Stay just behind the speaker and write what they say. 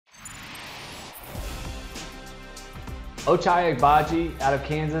Ochai Agbaji out of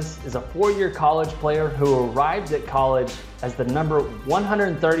Kansas is a four-year college player who arrived at college as the number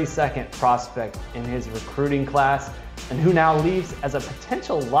 132nd prospect in his recruiting class and who now leaves as a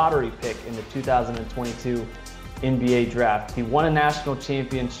potential lottery pick in the 2022 NBA draft. He won a national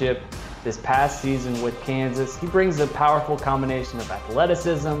championship this past season with Kansas. He brings a powerful combination of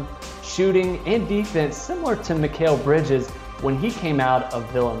athleticism, shooting, and defense similar to Mikal Bridges when he came out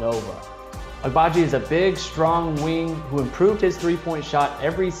of Villanova. Agbaji is a big, strong wing who improved his three-point shot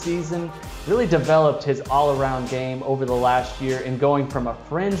every season, really developed his all-around game over the last year in going from a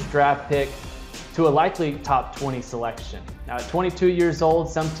fringe draft pick to a likely top 20 selection. Now at 22 years old,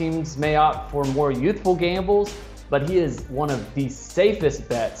 some teams may opt for more youthful gambles, but he is one of the safest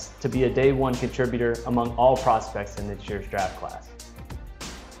bets to be a day one contributor among all prospects in this year's draft class.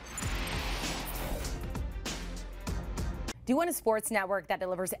 Do you want a sports network that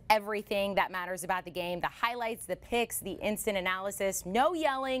delivers everything that matters about the game? The highlights, the picks, the instant analysis, no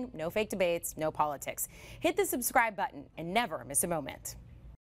yelling, no fake debates, no politics. Hit the subscribe button and never miss a moment.